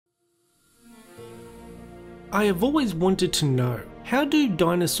I have always wanted to know, how do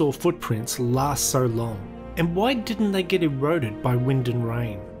dinosaur footprints last so long? And why didn't they get eroded by wind and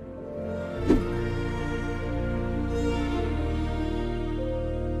rain?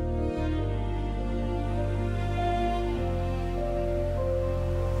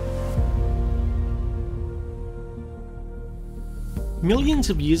 Millions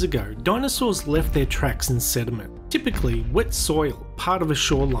of years ago, dinosaurs left their tracks in sediment, typically wet soil, part of a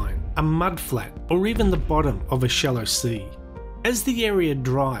shoreline, a mudflat, or even the bottom of a shallow sea. As the area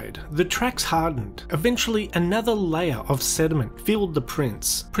dried, the tracks hardened. Eventually, another layer of sediment filled the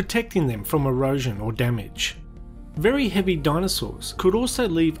prints, protecting them from erosion or damage. Very heavy dinosaurs could also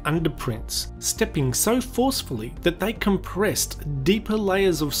leave underprints, stepping so forcefully that they compressed deeper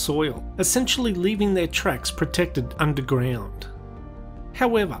layers of soil, essentially leaving their tracks protected underground.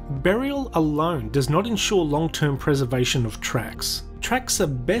 However, burial alone does not ensure long-term preservation of tracks. Tracks are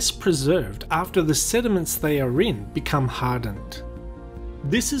best preserved after the sediments they are in become hardened.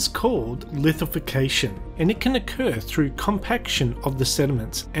 This is called lithification, and it can occur through compaction of the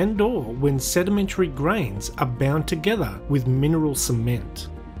sediments and/or when sedimentary grains are bound together with mineral cement.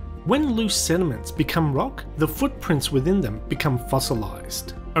 When loose sediments become rock, the footprints within them become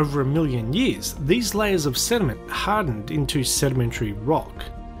fossilized. Over 1 million years, these layers of sediment hardened into sedimentary rock,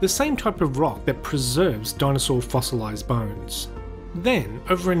 the same type of rock that preserves dinosaur fossilized bones. Then,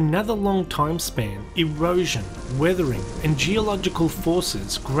 over another long time span, erosion, weathering, and geological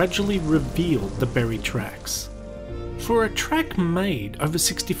forces gradually revealed the buried tracks. For a track made over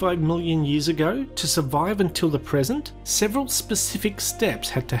 65 million years ago to survive until the present, several specific steps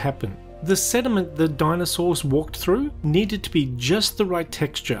had to happen. The sediment the dinosaurs walked through needed to be just the right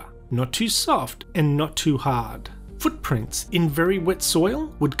texture, not too soft and not too hard. Footprints in very wet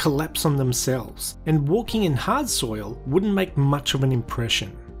soil would collapse on themselves, and walking in hard soil wouldn't make much of an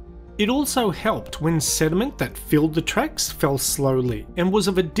impression. It also helped when sediment that filled the tracks fell slowly and was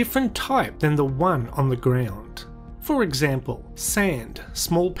of a different type than the one on the ground. For example, sand,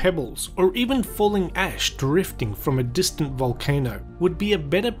 small pebbles, or even falling ash drifting from a distant volcano would be a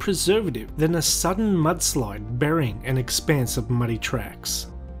better preservative than a sudden mudslide burying an expanse of muddy tracks.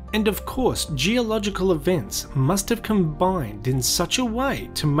 And of course, geological events must have combined in such a way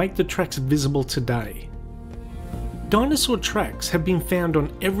to make the tracks visible today. Dinosaur tracks have been found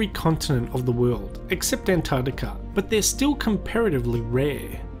on every continent of the world, except Antarctica, but they're still comparatively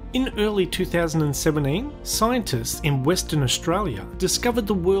rare. In early 2017, scientists in Western Australia discovered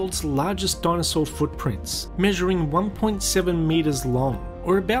the world's largest dinosaur footprints, measuring 1.7 metres long,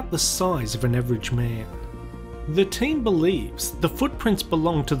 or about the size of an average man. The team believes the footprints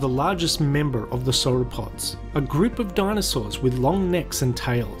belong to the largest member of the sauropods, a group of dinosaurs with long necks and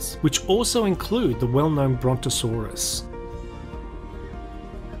tails, which also include the well-known Brontosaurus.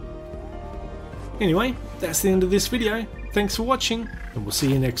 Anyway, that's the end of this video. Thanks for watching, and we'll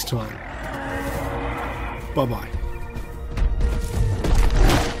see you next time. Bye bye.